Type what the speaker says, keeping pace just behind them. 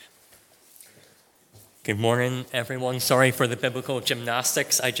Good morning, everyone. Sorry for the biblical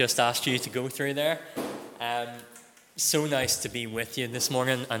gymnastics I just asked you to go through there. So nice to be with you this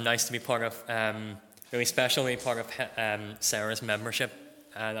morning, and nice to be part of, really especially part of Sarah's membership.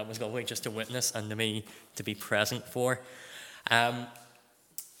 That was lovely just to witness and to be present for. My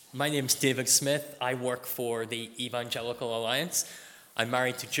name's David Smyth. I work for the Evangelical Alliance. I'm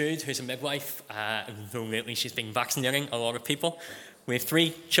married to Jude, who's a midwife, though lately she's been vaccinating a lot of people. We have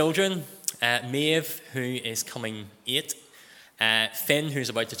 3 children. Maeve, who is coming 8, Finn, who's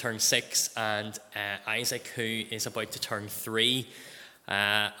about to turn 6, and Isaac, who is about to turn 3.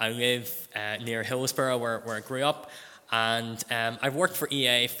 I live near Hillsborough, where I grew up, and I've worked for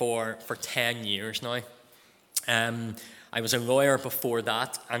EA for 10 years now. I was a lawyer before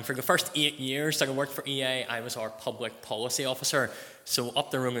that, and for the first 8 years that I worked for EA, I was our public policy officer, so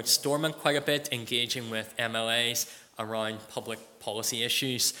up the road at Stormont quite a bit, engaging with MLAs around public policy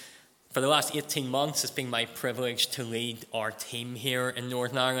issues. For the last 18 months, it's been my privilege to lead our team here in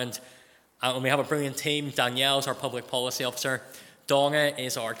Northern Ireland. And we have a brilliant team. Danielle's our public policy officer. Donna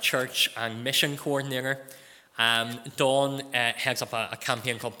is our church and mission coordinator. Dawn heads up a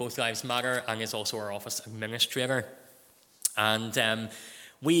campaign called Both Lives Matter and is also our office administrator. And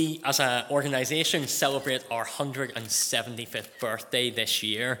we, as an organisation, celebrate our 175th birthday this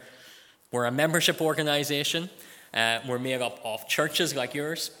year. We're a membership organisation. We're made up of churches like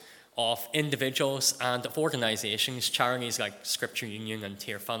yours, of individuals and of organisations, charities like Scripture Union and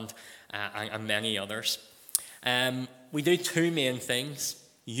Tear Fund, and many others. We do 2 main things: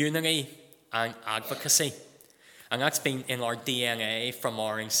 unity and advocacy. And that's been in our DNA from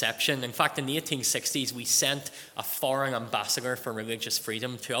our inception. In fact, in the 1860s, we sent a foreign ambassador for religious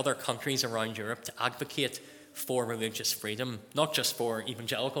freedom to other countries around Europe to advocate for religious freedom, not just for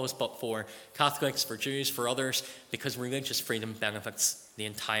evangelicals, but for Catholics, for Jews, for others, because religious freedom benefits the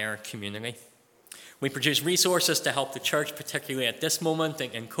entire community. We produce resources to help the church, particularly at this moment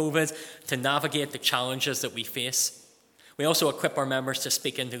in COVID, to navigate the challenges that we face. We also equip our members to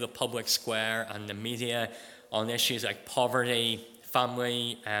speak into the public square and the media on issues like poverty,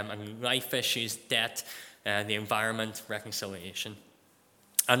 family and life issues, debt, the environment, reconciliation.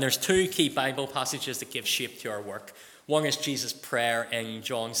 And there's 2 key Bible passages that give shape to our work. One is Jesus' prayer in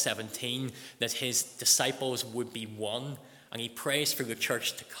John 17, that his disciples would be one, and he prays for the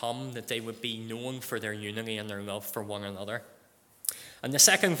church to come, that they would be known for their unity and their love for one another. And the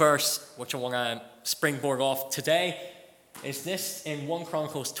second verse, which I want to springboard off today, is this in 1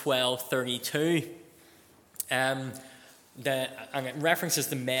 Chronicles 12:32. And it references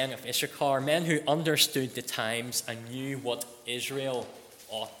the men of Issachar, men who understood the times and knew what Israel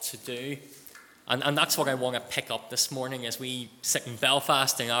ought to do. And that's what I want to pick up this morning as we sit in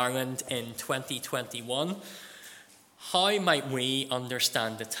Belfast in Ireland in 2021. How might we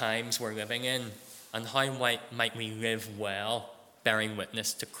understand the times we're living in, and how might we live well, bearing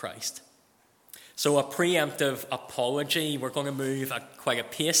witness to Christ? So a preemptive apology. We're going to move at quite a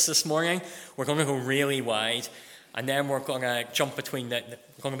pace this morning. We're going to go really wide, and then we're going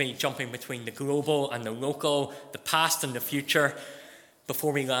to be jumping between the global and the local, the past and the future,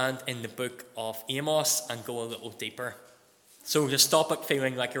 before we land in the book of Amos and go a little deeper. So to stop it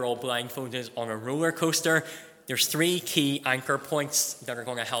feeling like you're all blindfolded on a roller coaster, there's 3 key anchor points that are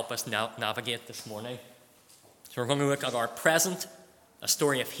going to help us navigate this morning. So we're going to look at our present, a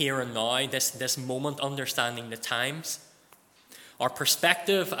story of here and now, this moment, understanding the times. Our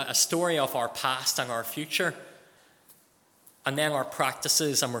perspective, a story of our past and our future. And then our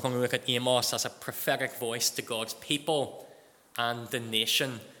practices, and we're going to look at Amos as a prophetic voice to God's people and the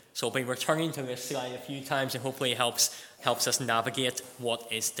nation. So I'll be returning to this slide a few times, and hopefully it helps us navigate what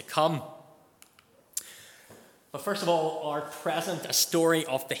is to come. But first of all, our present, a story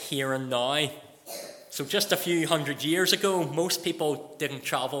of the here and now. So just a few hundred years ago, most people didn't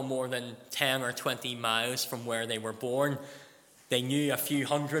travel more than 10 or 20 miles from where they were born. They knew a few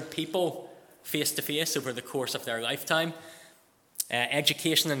hundred people face to face over the course of their lifetime.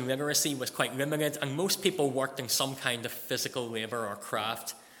 Education and literacy was quite limited, and most people worked in some kind of physical labour or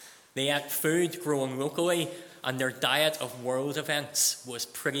craft. They ate food grown locally, and their diet of world events was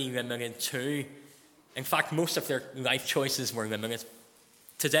pretty limited too. In fact, most of their life choices were limited.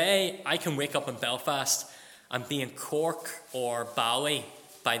 Today, I can wake up in Belfast and be in Cork or Bali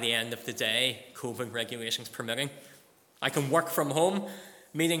by the end of the day, COVID regulations permitting. I can work from home,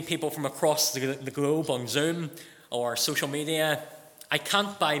 meeting people from across the globe on Zoom or social media. I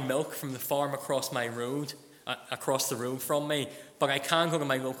can't buy milk from the farm across the road from me, but I can go to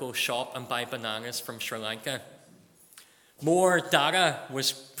my local shop and buy bananas from Sri Lanka. More data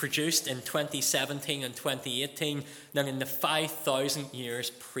was produced in 2017 and 2018 than in the 5,000 years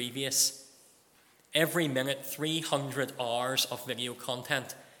previous. Every minute, 300 hours of video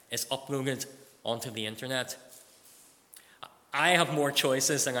content is uploaded onto the internet. I have more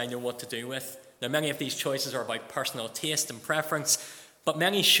choices than I know what to do with. Now, many of these choices are about personal taste and preference, but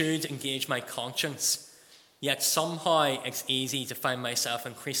many should engage my conscience. Yet somehow it's easy to find myself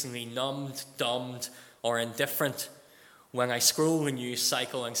increasingly numbed, dumbed, or indifferent when I scroll the news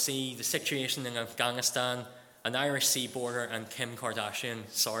cycle and see the situation in Afghanistan, an Irish sea border, and Kim Kardashian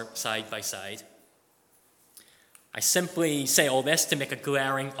side by side. I simply say all this to make a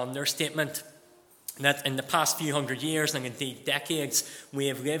glaring understatement that in the past few hundred years, and indeed decades, we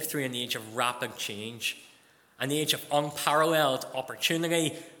have lived through an age of rapid change, an age of unparalleled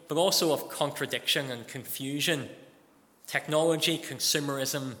opportunity, but also of contradiction and confusion. Technology,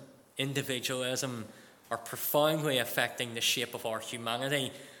 consumerism, individualism are profoundly affecting the shape of our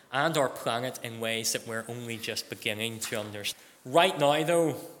humanity and our planet in ways that we're only just beginning to understand. Right now,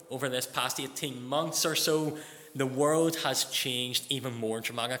 though, over this past 18 months or so, the world has changed even more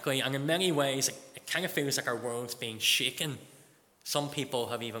dramatically, and in many ways, it kind of feels like our world's being shaken. Some people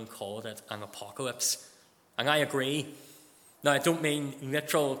have even called it an apocalypse, and I agree. Now, I don't mean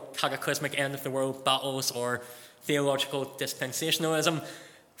literal cataclysmic end-of-the-world battles or theological dispensationalism.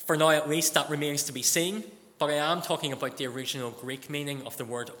 For now, at least, that remains to be seen, but I am talking about the original Greek meaning of the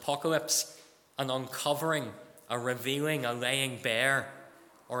word apocalypse, an uncovering, a revealing, a laying bare,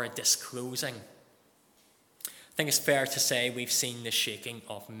 or a disclosing. I think it's fair to say we've seen the shaking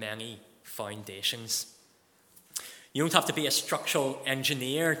of many foundations. You don't have to be a structural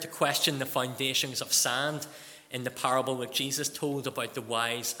engineer to question the foundations of sand in the parable that Jesus told about the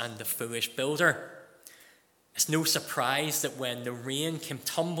wise and the foolish builder. It's no surprise that when the rain came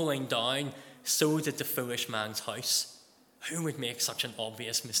tumbling down, so did the foolish man's house. Who would make such an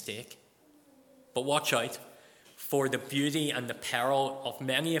obvious mistake? But watch out, for the beauty and the peril of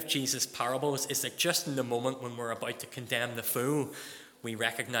many of Jesus' parables is that just in the moment when we're about to condemn the fool, we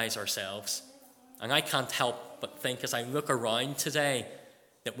recognize ourselves. And I can't help but think as I look around today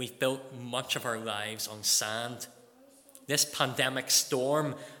that we've built much of our lives on sand. This pandemic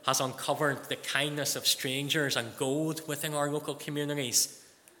storm has uncovered the kindness of strangers and gold within our local communities.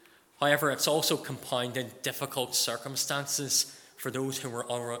 However, it's also compounded difficult circumstances for those who were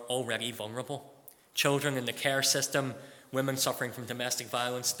already vulnerable. Children in the care system, women suffering from domestic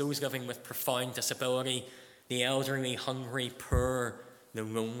violence, those living with profound disability, the elderly, hungry, poor, the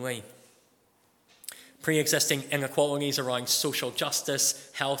lonely. Pre-existing inequalities around social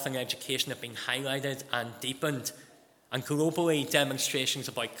justice, health and education have been highlighted and deepened. And globally, demonstrations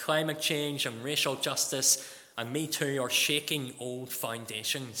about climate change and racial justice and Me Too are shaking old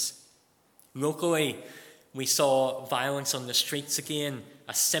foundations. Locally, we saw violence on the streets again,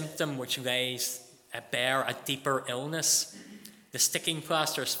 a symptom which lays bare a deeper illness. The sticking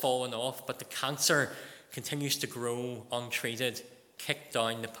plaster has fallen off, but the cancer continues to grow untreated, kicked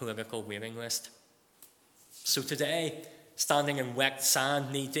down the political waiting list. So today, standing in wet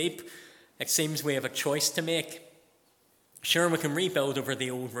sand knee-deep, it seems we have a choice to make. Sure, we can rebuild over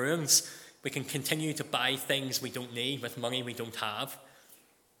the old ruins. We can continue to buy things we don't need with money we don't have.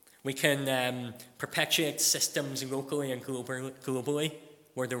 We can perpetuate systems locally and globally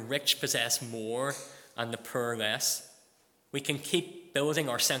where the rich possess more and the poor less. We can keep building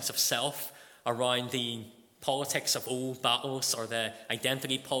our sense of self around the politics of old battles or the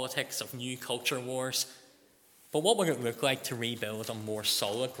identity politics of new culture wars. But what would it look like to rebuild on more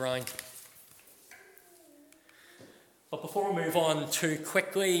solid ground? But before we move on too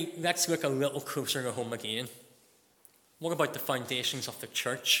quickly, let's look a little closer to home again. What about the foundations of the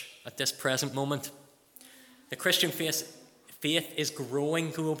church at this present moment? The Christian faith is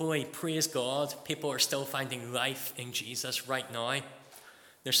growing globally. Praise God. People are still finding life in Jesus right now.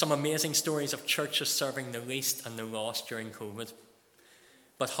 There's some amazing stories of churches serving the least and the lost during COVID.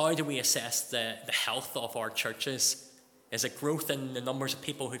 But how do we assess the health of our churches? Is it growth in the numbers of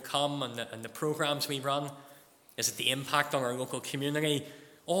people who come and the programs we run? Is it the impact on our local community?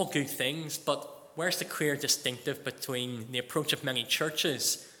 All good things, but where's the clear distinctive between the approach of many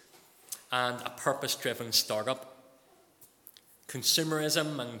churches and a purpose-driven startup?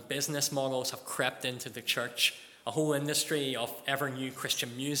 Consumerism and business models have crept into the church, a whole industry of ever-new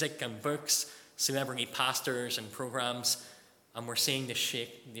Christian music and books, celebrity pastors and programs, and we're seeing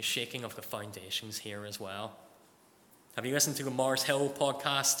the shaking of the foundations here as well. Have you listened to the Mars Hill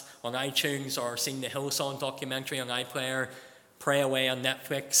podcast on iTunes or seen the Hillsong documentary on iPlayer, Pray Away on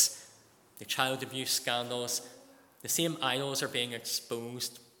Netflix, the child abuse scandals? The same idols are being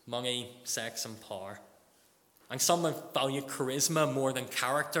exposed: money, sex, and power. And some have valued charisma more than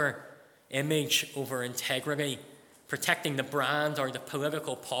character, image over integrity, protecting the brand or the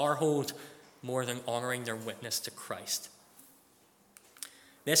political power hold more than honouring their witness to Christ.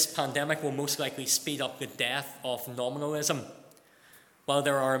 This pandemic will most likely speed up the death of nominalism. While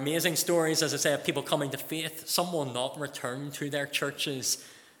there are amazing stories, as I say, of people coming to faith, some will not return to their churches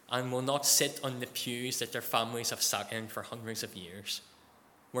and will not sit on the pews that their families have sat in for hundreds of years.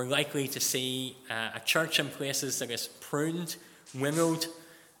 We're likely to see a church in places that is pruned, winnowed,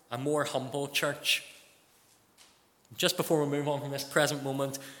 a more humble church. Just before we move on from this present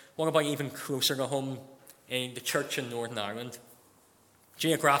moment, what about even closer to home, in the church in Northern Ireland?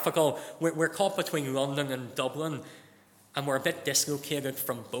 Geographical, we're caught between London and Dublin, and we're a bit dislocated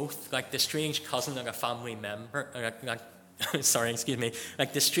from both, like the strange cousin at a family member,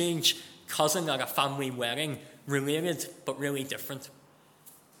 like the strange cousin at a family wedding, related but really different.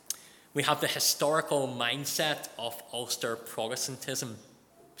 We have the historical mindset of Ulster Protestantism: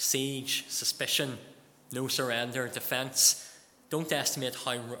 siege, suspicion, no surrender, defence. Don't estimate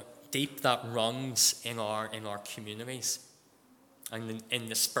how deep that runs in our communities and in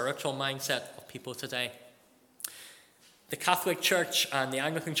the spiritual mindset of people today. The Catholic Church and the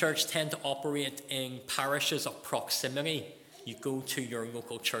Anglican Church tend to operate in parishes of proximity. You go to your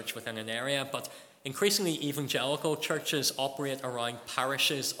local church within an area, but increasingly evangelical churches operate around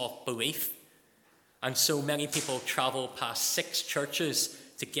parishes of belief. And so many people travel past 6 churches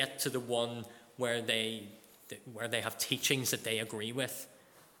to get to the one where they have teachings that they agree with.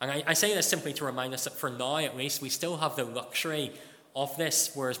 And I say this simply to remind us that for now, at least, we still have the luxury of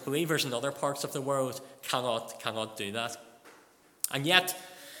this, whereas believers in other parts of the world cannot do that. And yet,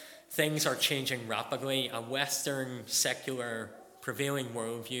 things are changing rapidly. A Western, secular, prevailing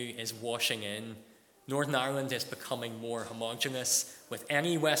worldview is washing in. Northern Ireland is becoming more homogenous. With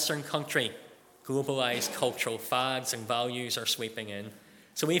any Western country, globalised cultural fads and values are sweeping in.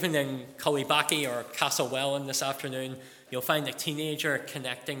 So even in Cullybackey or Castlewellan this afternoon, you'll find a teenager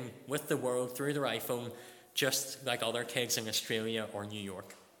connecting with the world through their iPhone, just like other kids in Australia or New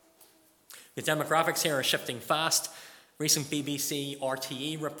York. The demographics here are shifting fast. Recent BBC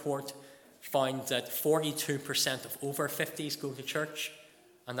RTE report found that 42% of over 50s go to church,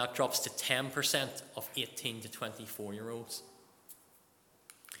 and that drops to 10% of 18 to 24-year-olds.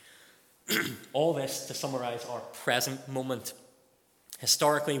 All this to summarise our present moment.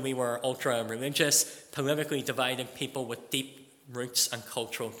 Historically, we were ultra-religious, politically divided people with deep roots and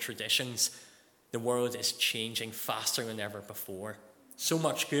cultural traditions. The world is changing faster than ever before. So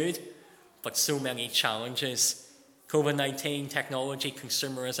much good, but so many challenges. COVID-19, technology,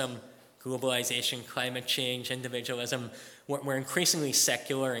 consumerism, globalization, climate change, individualism. We're increasingly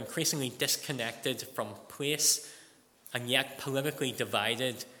secular, increasingly disconnected from place, and yet politically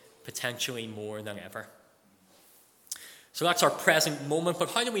divided, potentially more than ever. So that's our present moment,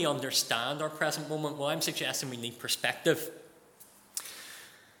 but how do we understand our present moment? Well, I'm suggesting we need perspective.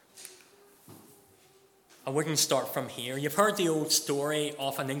 I wouldn't start from here. You've heard the old story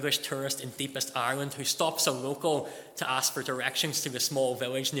of an English tourist in deepest Ireland who stops a local to ask for directions to the small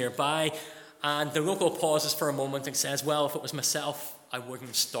village nearby, and the local pauses for a moment and says, well, if it was myself, I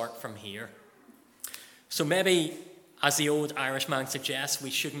wouldn't start from here. So maybe, as the old Irishman suggests, we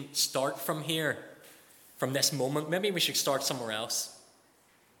shouldn't start from here, from this moment. Maybe we should start somewhere else.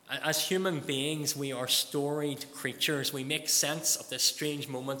 As human beings, we are storied creatures. We make sense of this strange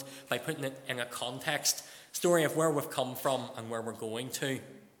moment by putting it in a context, story of where we've come from and where we're going to.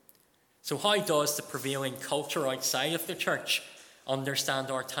 So how does the prevailing culture outside of the church understand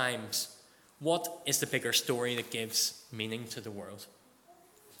our times? What is the bigger story that gives meaning to the world?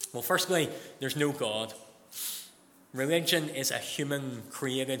 Well, firstly, there's no God. Religion is a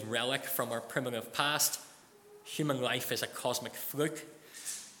human-created relic from our primitive past. Human life is a cosmic fluke.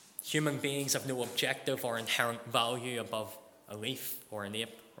 Human beings have no objective or inherent value above a leaf or an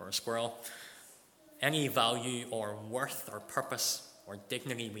ape or a squirrel. Any value or worth or purpose or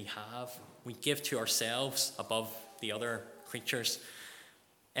dignity we have, we give to ourselves above the other creatures.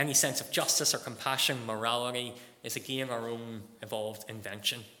 Any sense of justice or compassion, morality, is again our own evolved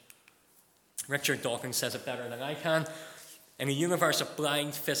invention. Richard Dawkins says it better than I can. In a universe of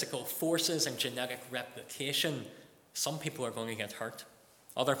blind physical forces and genetic replication, some people are going to get hurt.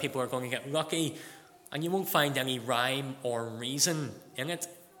 Other people are going to get lucky, and you won't find any rhyme or reason in it,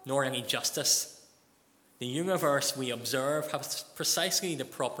 nor any justice. The universe we observe has precisely the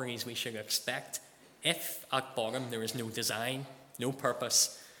properties we should expect if, at bottom, there is no design, no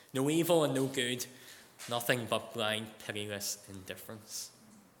purpose, no evil and no good, nothing but blind, pitiless indifference.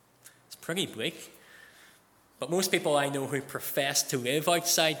 It's pretty bleak. But most people I know who profess to live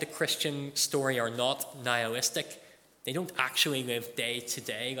outside the Christian story are not nihilistic. They don't actually live day to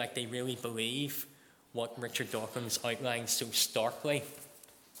day like they really believe what Richard Dawkins outlines so starkly.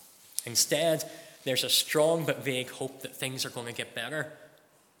 Instead, there's a strong but vague hope that things are going to get better.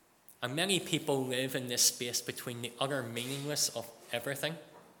 And many people live in this space between the utter meaningless of everything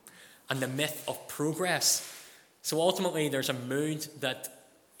and the myth of progress. So ultimately, there's a mood that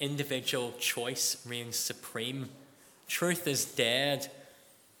individual choice reigns supreme. Truth is dead.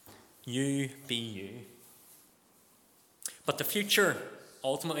 You be you. But the future,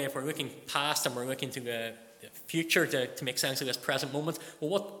 ultimately, if we're looking past and we're looking to the future to make sense of this present moment,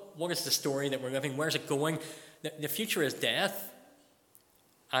 well, what is the story that we're living? Where's it going? The future is death.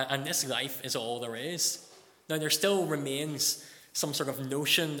 And this life is all there is. Now, there still remains some sort of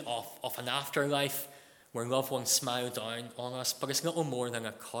notion of an afterlife where loved ones smile down on us, but it's little more than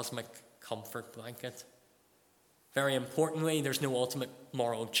a cosmic comfort blanket. Very importantly, there's no ultimate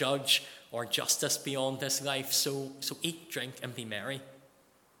moral judge or justice beyond this life, so eat, drink, and be merry.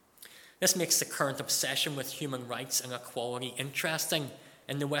 This makes the current obsession with human rights and equality interesting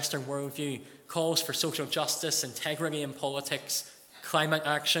in the Western worldview. Calls for social justice, integrity in politics, climate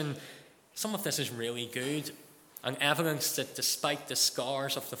action. Some of this is really good, and evidence that despite the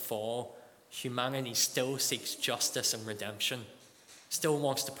scars of the fall, humanity still seeks justice and redemption, still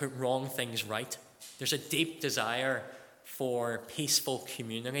wants to put wrong things right. There's a deep desire for peaceful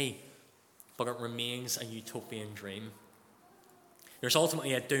community, but it remains a utopian dream. There's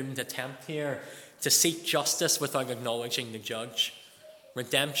ultimately a doomed attempt here to seek justice without acknowledging the judge,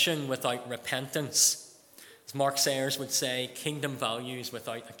 redemption without repentance. As Mark Sayers would say, kingdom values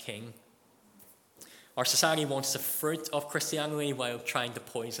without a king. Our society wants the fruit of Christianity while trying to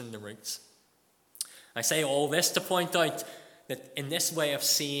poison the roots. I say all this to point out that in this way of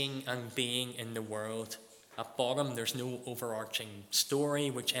seeing and being in the world, at bottom there's no overarching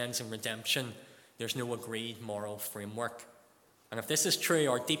story which ends in redemption. There's no agreed moral framework. And if this is true,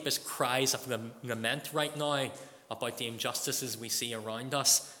 our deepest cries of lament right now about the injustices we see around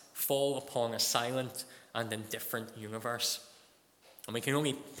us fall upon a silent and indifferent universe. And we can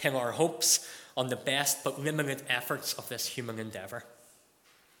only pin our hopes on the best but limited efforts of this human endeavour.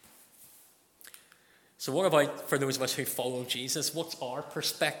 So what about for those of us who follow Jesus? What's our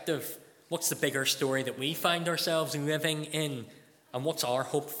perspective? What's the bigger story that we find ourselves living in? And what's our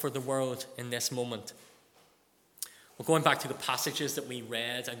hope for the world in this moment? Well, going back to the passages that we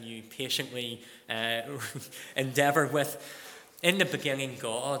read and you patiently endeavoured with, in the beginning,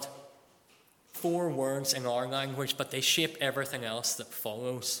 God. 4 words in our language, but they shape everything else that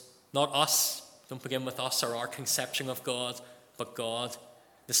follows. Not us, don't begin with us or our conception of God, but God.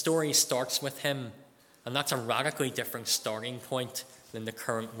 The story starts with him, and that's a radically different starting point than the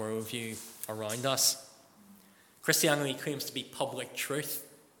current worldview around us. Christianity claims to be public truth,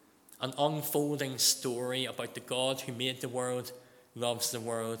 an unfolding story about the God who made the world, loves the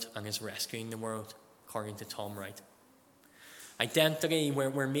world, and is rescuing the world, according to Tom Wright. Identity,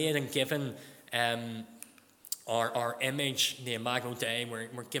 we're made and given our image, the Imago Dei,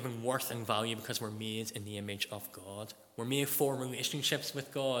 we're given worth and value because we're made in the image of God. We're made for relationships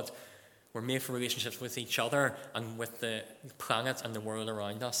with God. We're made for relationships with each other and with the planet and the world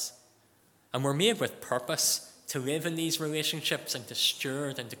around us. And we're made with purpose to live in these relationships and to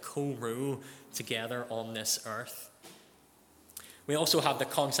steward and to co-rule together on this earth. We also have the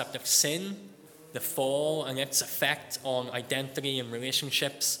concept of sin, the fall and its effect on identity and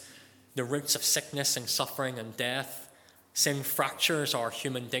relationships, the roots of sickness and suffering and death. Sin fractures our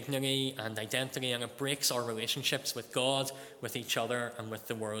human dignity and identity, and it breaks our relationships with God, with each other, and with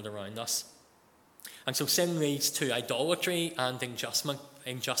the world around us. And so sin leads to idolatry and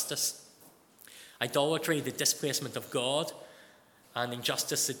injustice. Idolatry, the displacement of God, and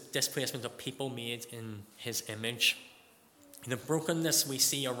injustice, the displacement of people made in his image. The brokenness we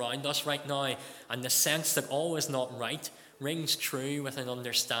see around us right now and the sense that all is not right rings true with an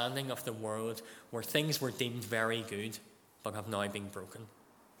understanding of the world where things were deemed very good but have now been broken.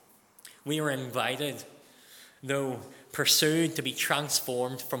 We are invited, though pursued, to be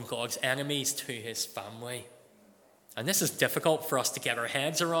transformed from God's enemies to his family. And this is difficult for us to get our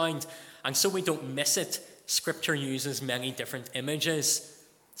heads around, and so we don't miss it. Scripture uses many different images.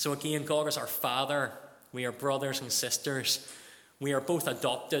 So again, God is our Father. We are brothers and sisters. We are both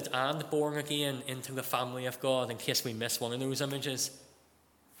adopted and born again into the family of God, in case we miss one of those images.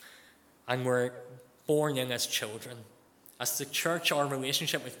 And we're born in as children. As the church, our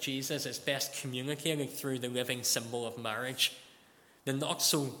relationship with Jesus is best communicated through the living symbol of marriage. The not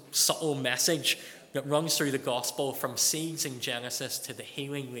so subtle message that runs through the gospel from seeds in Genesis to the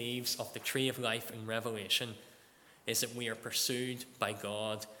healing leaves of the tree of life in Revelation is that we are pursued by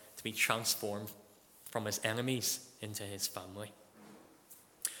God to be transformed from his enemies into his family.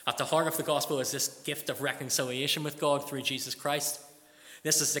 At the heart of the gospel is this gift of reconciliation with God through Jesus Christ.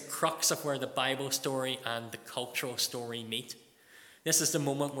 This is the crux of where the Bible story and the cultural story meet. This is the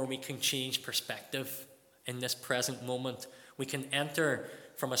moment where we can change perspective in this present moment. We can enter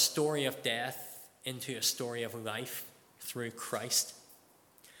from a story of death into a story of life through Christ.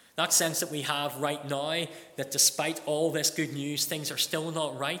 That sense that we have right now, that despite all this good news, things are still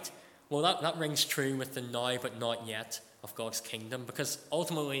not right, well, that rings true with the now but not yet of God's kingdom, because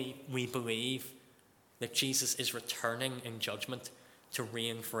ultimately we believe that Jesus is returning in judgment to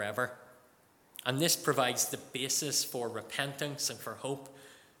reign forever. And this provides the basis for repentance and for hope,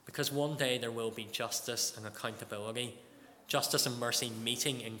 because one day there will be justice and accountability, justice and mercy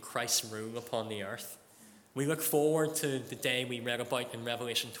meeting in Christ's rule upon the earth. We look forward to the day we read about in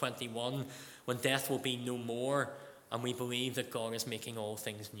Revelation 21, when death will be no more, and we believe that God is making all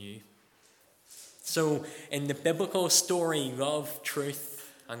things new. So, in the biblical story, love, truth,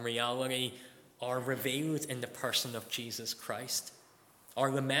 and reality are revealed in the person of Jesus Christ.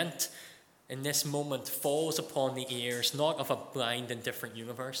 Our lament in this moment falls upon the ears not of a blind, indifferent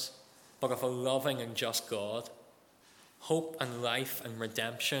universe, but of a loving and just God. Hope and life and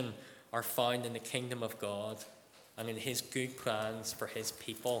redemption are found in the kingdom of God and in his good plans for his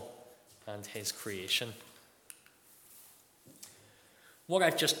people and his creation. What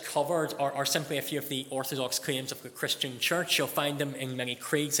I've just covered are simply a few of the orthodox claims of the Christian church. You'll find them in many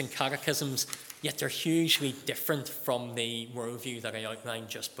creeds and catechisms, yet they're hugely different from the worldview that I outlined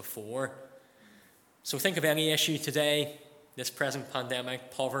just before. So think of any issue today, this present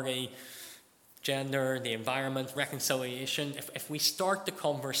pandemic, poverty, gender, the environment, reconciliation. If we start the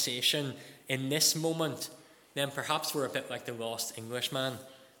conversation in this moment, then perhaps we're a bit like the lost Englishman.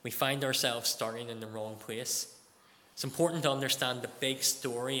 We find ourselves starting in the wrong place. It's important to understand the big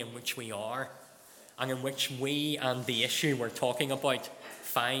story in which we are and in which we and the issue we're talking about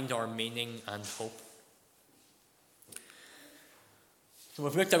find our meaning and hope. So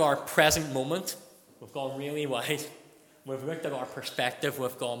we've looked at our present moment. We've gone really wide. We've looked at our perspective.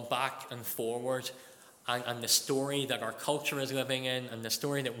 We've gone back and forward, and the story that our culture is living in, and the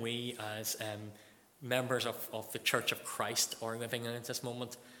story that we as members of the Church of Christ are living in at this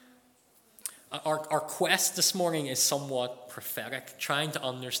moment. Our quest this morning is somewhat prophetic, trying to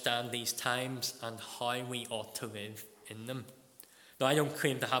understand these times and how we ought to live in them. Now, I don't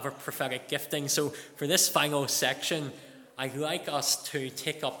claim to have a prophetic gifting, so for this final section, I'd like us to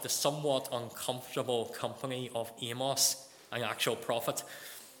take up the somewhat uncomfortable company of Amos, an actual prophet,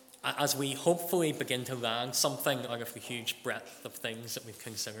 as we hopefully begin to land something out of the huge breadth of things that we've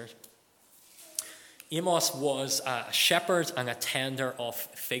considered. Amos was a shepherd and a tender of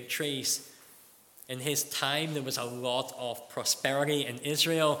fig trees. In his time, there was a lot of prosperity in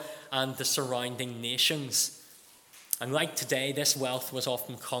Israel and the surrounding nations. And like today, this wealth was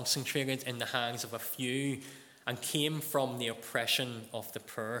often concentrated in the hands of a few and came from the oppression of the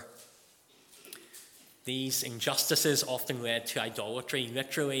poor. These injustices often led to idolatry,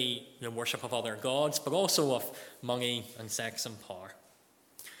 literally the worship of other gods, but also of money and sex and power.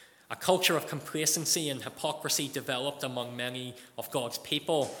 A culture of complacency and hypocrisy developed among many of God's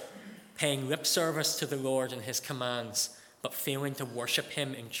people, paying lip service to the Lord and his commands, but failing to worship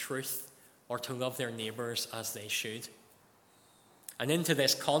him in truth or to love their neighbours as they should. And into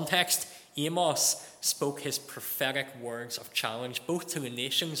this context, Amos spoke his prophetic words of challenge, both to the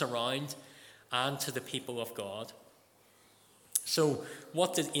nations around and to the people of God. So,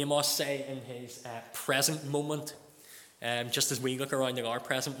 what did Amos say in his present moment, just as we look around at our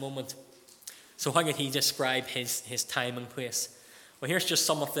present moment? So how did he describe his time and place? Well, here's just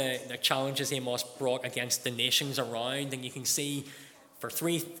some of the challenges Amos brought against the nations around, and you can see, for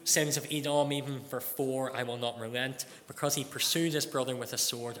 3 sins of Edom, even for 4, I will not relent, because he pursued his brother with a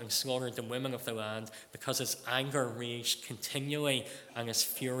sword and slaughtered the women of the land, because his anger raged continually and his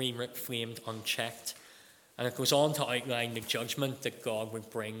fury flamed unchecked. And it goes on to outline the judgment that God would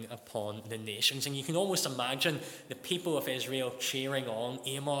bring upon the nations. And you can almost imagine the people of Israel cheering on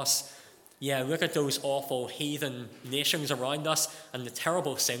Amos. Yeah, look at those awful heathen nations around us and the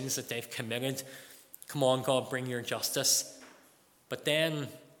terrible sins that they've committed. Come on, God, bring your justice. But then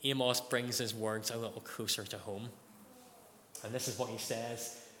Amos brings his words a little closer to home. And this is what he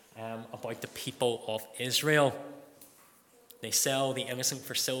says about the people of Israel. They sell the innocent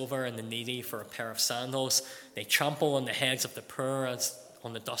for silver and the needy for a pair of sandals. They trample on the heads of the poor as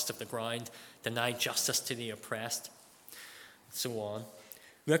on the dust of the ground, deny justice to the oppressed, and so on.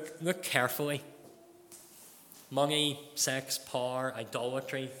 Look carefully. Money, sex, power,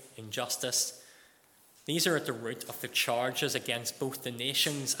 idolatry, injustice. These are at the root of the charges against both the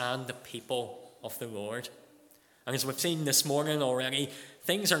nations and the people of the Lord. And as we've seen this morning already,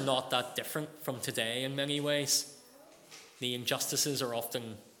 things are not that different from today in many ways. The injustices are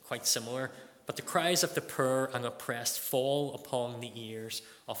often quite similar, but the cries of the poor and oppressed fall upon the ears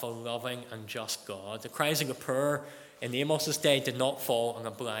of a loving and just God. The cries of the poor in Amos's day did not fall on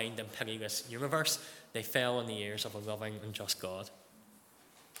a blind and pitiless universe. They fell on the ears of a loving and just God.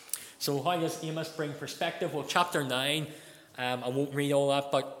 So how does Amos bring perspective? Well, chapter 9, I won't read all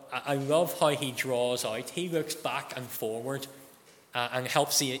that, but I love how he draws out. He looks back and forward and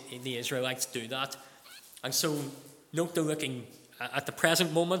helps the Israelites do that. And so note the looking at the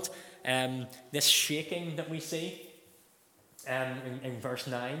present moment, this shaking that we see in verse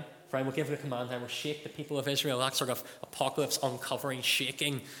 9. For I will give the command, I will shake the people of Israel. That sort of apocalypse uncovering,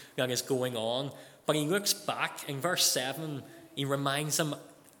 shaking that is going on. But he looks back in verse 7. He reminds them,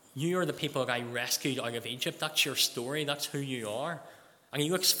 you are the people that I rescued out of Egypt. That's your story. That's who you are. And he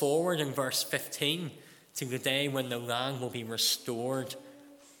looks forward in verse 15 to the day when the land will be restored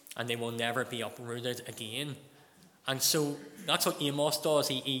and they will never be uprooted again. And so that's what Amos does.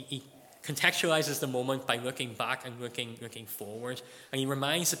 He contextualizes the moment by looking back and looking forward. And he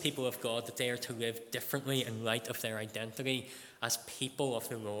reminds the people of God that they are to live differently in light of their identity as people of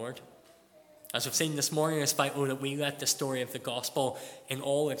the Lord. As we've seen this morning, it's vital that we let the story of the gospel in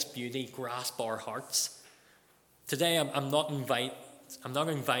all its beauty grasp our hearts. Today, I'm not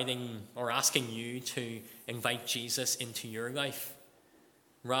inviting or asking you to invite Jesus into your life.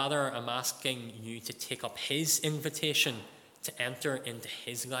 Rather, I'm asking you to take up his invitation to enter into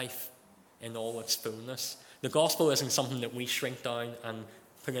his life in all its fullness. The gospel isn't something that we shrink down and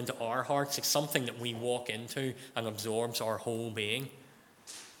put into our hearts. It's something that we walk into and absorbs our whole being.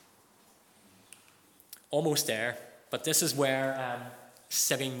 Almost there, but this is where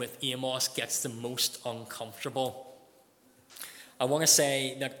sitting with Amos gets the most uncomfortable. I want to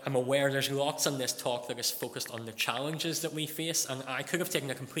say that I'm aware there's lots in this talk that is focused on the challenges that we face, and I could have taken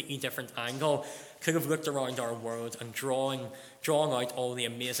a completely different angle, could have looked around our world and drawn out all the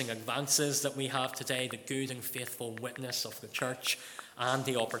amazing advances that we have today, the good and faithful witness of the church, and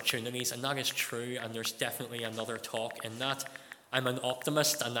the opportunities, and that is true, and there's definitely another talk in that. I'm an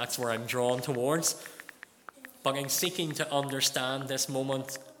optimist, and that's where I'm drawn towards. But in seeking to understand this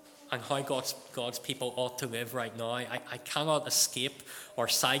moment and how God's people ought to live right now, I cannot escape or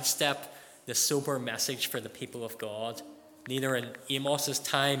sidestep the sober message for the people of God, neither in Amos's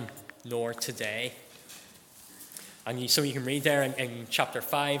time nor today. And so you can read there in chapter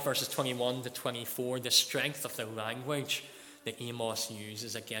 5, verses 21 to 24, the strength of the language that Amos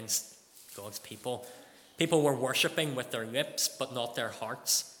uses against God's people. People were worshipping with their lips, but not their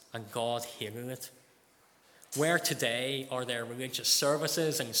hearts, and God hated it. Where today are there religious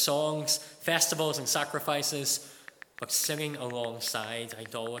services and songs, festivals and sacrifices, but singing alongside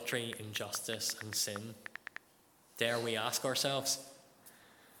idolatry, injustice and sin? Dare we ask ourselves?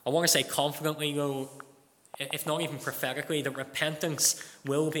 I want to say confidently, though, if not even prophetically, that repentance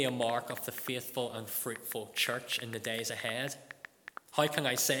will be a mark of the faithful and fruitful church in the days ahead. How can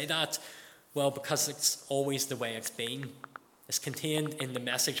I say that? Well, because it's always the way it's been. It's contained in the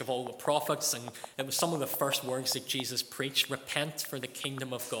message of all the prophets, and it was some of the first words that Jesus preached. Repent, for the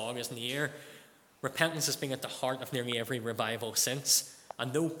kingdom of God is near. Repentance has been at the heart of nearly every revival since,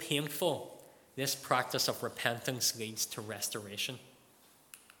 and though painful, this practice of repentance leads to restoration.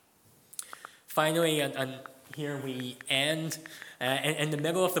 Finally, and here we end, in the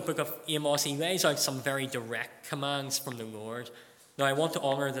middle of the book of Amos, he lays out some very direct commands from the Lord. Now, I want to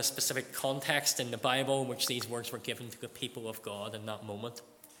honour the specific context in the Bible in which these words were given to the people of God in that moment.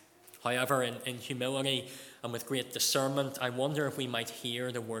 However, in humility and with great discernment, I wonder if we might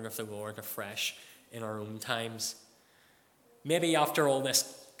hear the word of the Lord afresh in our own times. Maybe after all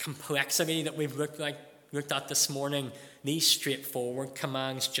this complexity that we've looked at this morning, these straightforward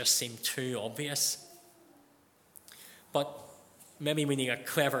commands just seem too obvious. But maybe we need a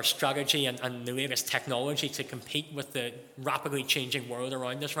clever strategy and the latest technology to compete with the rapidly changing world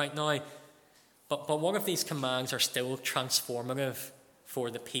around us right now. But what if these commands are still transformative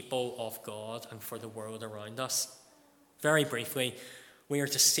for the people of God and for the world around us? Very briefly, we are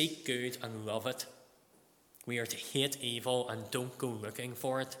to seek good and love it. We are to hate evil and don't go looking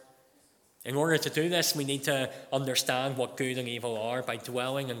for it. In order to do this, we need to understand what good and evil are by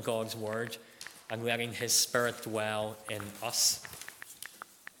dwelling in God's word and letting his Spirit dwell in us.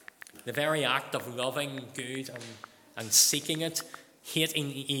 The very act of loving good and seeking it,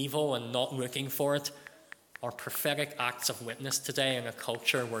 hating evil and not looking for it, are prophetic acts of witness today in a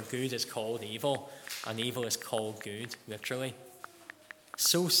culture where good is called evil and evil is called good, literally.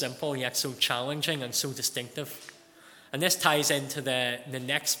 So simple, yet so challenging and so distinctive. And this ties into the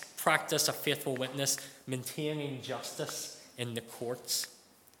next practice of faithful witness, maintaining justice in the courts.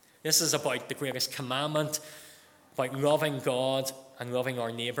 This is about the greatest commandment about loving God and loving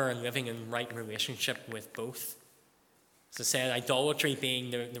our neighbour and living in right relationship with both. As I said, idolatry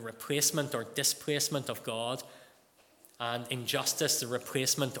being the replacement or displacement of God, and injustice the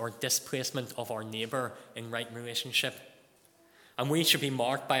replacement or displacement of our neighbour in right relationship. And we should be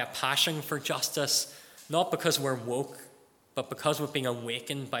marked by a passion for justice, not because we're woke, but because we've been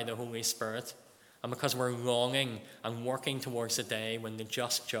awakened by the Holy Spirit, and because we're longing and working towards the day when the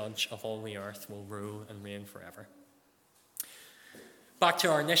just judge of all the earth will rule and reign forever. Back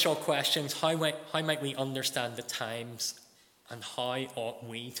to our initial questions, how might we understand the times and how ought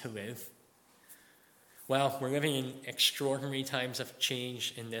we to live? Well, we're living in extraordinary times of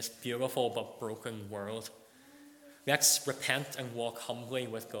change in this beautiful but broken world. Let's repent and walk humbly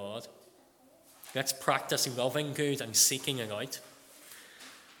with God. Let's practice loving good and seeking it out.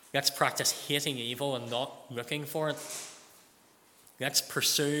 Let's practice hating evil and not looking for it. Let's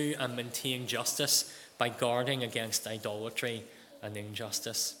pursue and maintain justice by guarding against idolatry and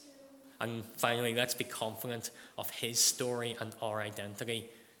injustice. And finally, let's be confident of his story and our identity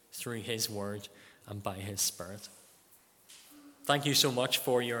through his word and by his Spirit. Thank you so much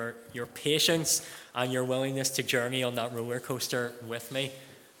for your patience and your willingness to journey on that roller coaster with me.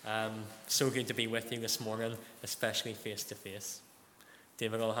 So good to be with you this morning, especially face to face.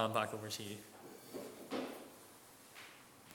 David, I'll hand back over to you.